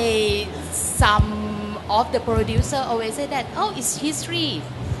anyway, some of the producer always say that, oh, it's history.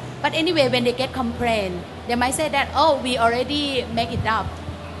 But anyway, when they get complaint, they might say that, oh, we already make it up.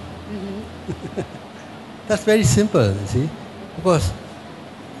 Mm-hmm. That's very simple, you see, because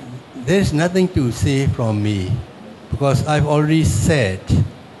there's nothing to say from me, because I've already said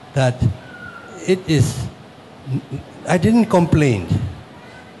that it is, I didn't complain.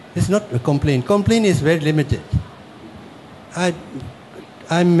 It's not a complaint. Complaint is very limited.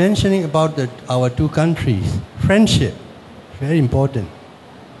 I'm mentioning about our two countries. Friendship, very important.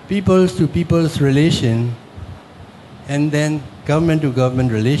 Peoples to peoples relation, and then government to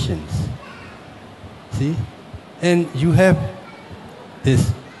government relations. See? And you have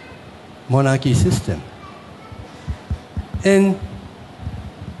this monarchy system. And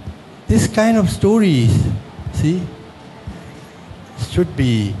this kind of stories, see, should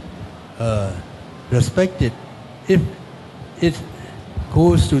be respected if it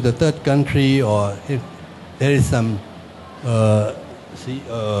goes to the third country, or if there is some,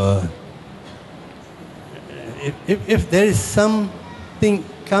 if there is something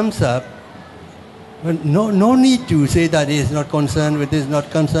comes up, no need to say that he is not concerned with this, not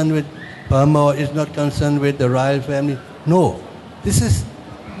concerned with Burma, or is not concerned with the royal family. No, this is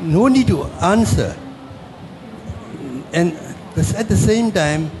no need to answer. And at the same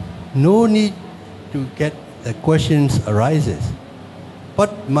time, no need to get the questions arises.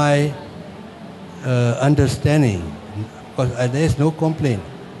 But my understanding, because there is no complaint.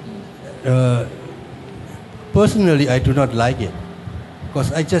 Personally, I do not like it,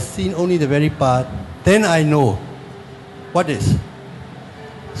 because I just seen only the very part. Then I know what is.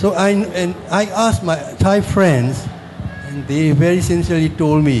 So I asked my Thai friends, and they very sincerely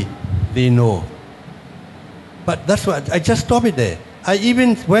told me they know. But that's why I just stopped it there. I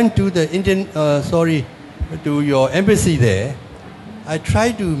even went to the to your embassy there. I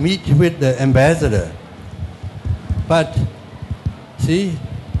tried to meet with the ambassador. But, see,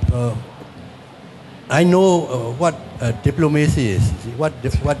 I know what diplomacy is, what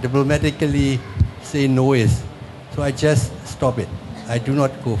diplomatically say no is. So I just stop it. I do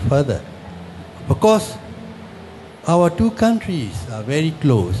not go further. Because our two countries are very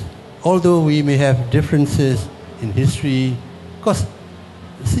close, although we may have differences in history. Because,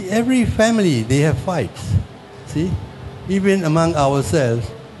 see, every family, they have fights, see, even among ourselves.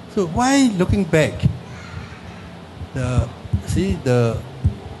 So why looking back?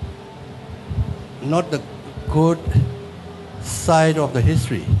 Not the good side of the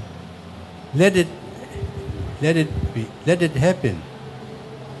history. Let it be. Let it happen.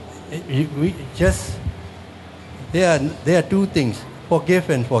 There are two things: forgive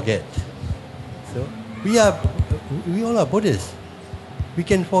and forget. So we all are Buddhists. We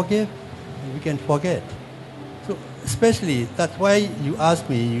can forgive and we can forget. So especially that's why you asked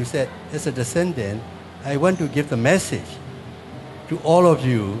me. You said, as a descendant, I want to give the message to all of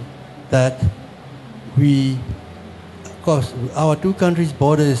you that because our two countries'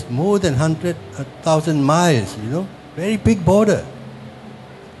 border is more than 100,000 miles, very big border.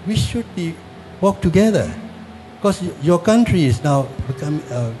 We should walk together, because your country is now becoming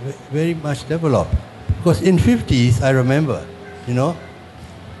very much developed. Because in 50s, I remember,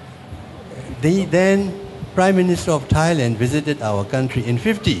 the then Prime Minister of Thailand visited our country in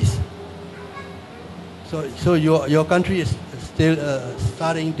 50s. So your country is still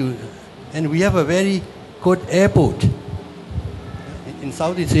starting to, and we have a very good airport in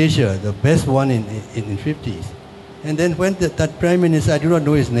Southeast Asia, the best one in 50s. And then when that Prime Minister, I do not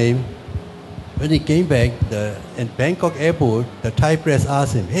know his name, when he came back at Bangkok airport, the Thai press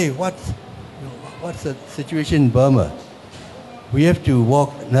asked him, "Hey, what's the situation in Burma? We have to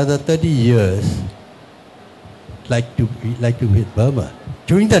walk another 30 years like to hit Burma."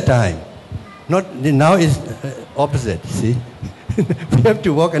 During that time, not now is opposite. See, we have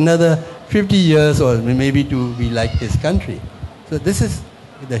to walk another 50 years or maybe to be like this country. So this is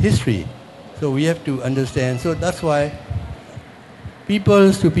the history. So we have to understand. So that's why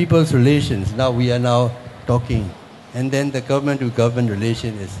peoples to peoples relations, now we are now talking. And then the government to government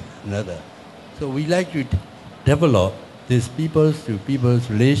relation is another. So we like to develop this peoples to peoples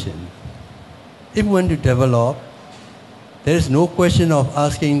relation. If we want to develop, there is no question of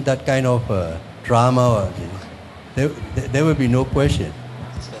asking that kind of drama. Or there will be no question.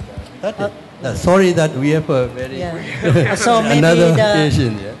 Sorry that we have a very so maybe another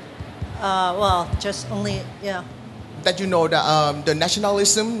occasion. Well, just only that the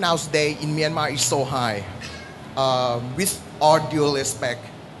nationalism nowadays in Myanmar is so high. With all due respect,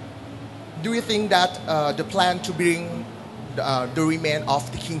 do you think that the plan to bring the remain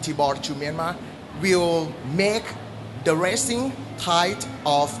of the King Tibor to Myanmar will make the rising tide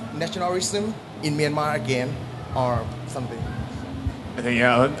of nationalism in Myanmar again, or something? I think,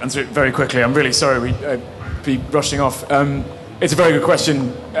 I'll answer it very quickly. I'm really sorry we'd be rushing off. It's a very good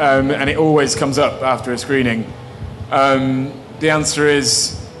question, and it always comes up after a screening. The answer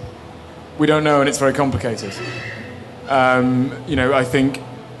is, we don't know, and it's very complicated. I think,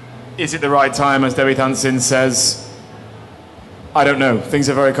 is it the right time, as Devi Thansin says? I don't know. Things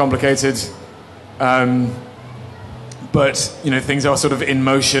are very complicated. But, things are sort of in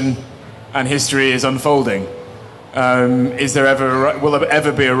motion, and history is unfolding. Will there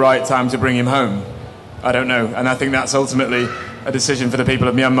ever be a right time to bring him home? I don't know. And I think that's ultimately a decision for the people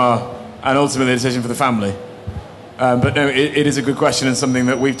of Myanmar and ultimately a decision for the family. But no, it is a good question and something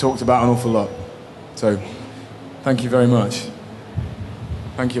that we've talked about an awful lot. So, thank you very much.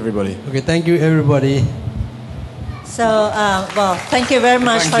 Thank you, everybody. Okay, thank you, everybody. So, thank you very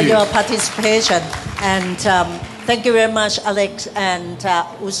much for your participation. And thank you very much, Alex and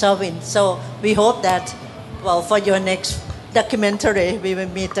Usavin. So, we hope that, for your next documentary, we will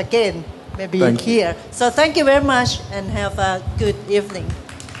meet again, maybe here. So, thank you very much and have a good evening.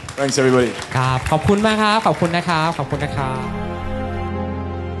 Thanks, everybody. ครับขอบคุณมากครับขอบคุณนะครับขอบคุณนะครับ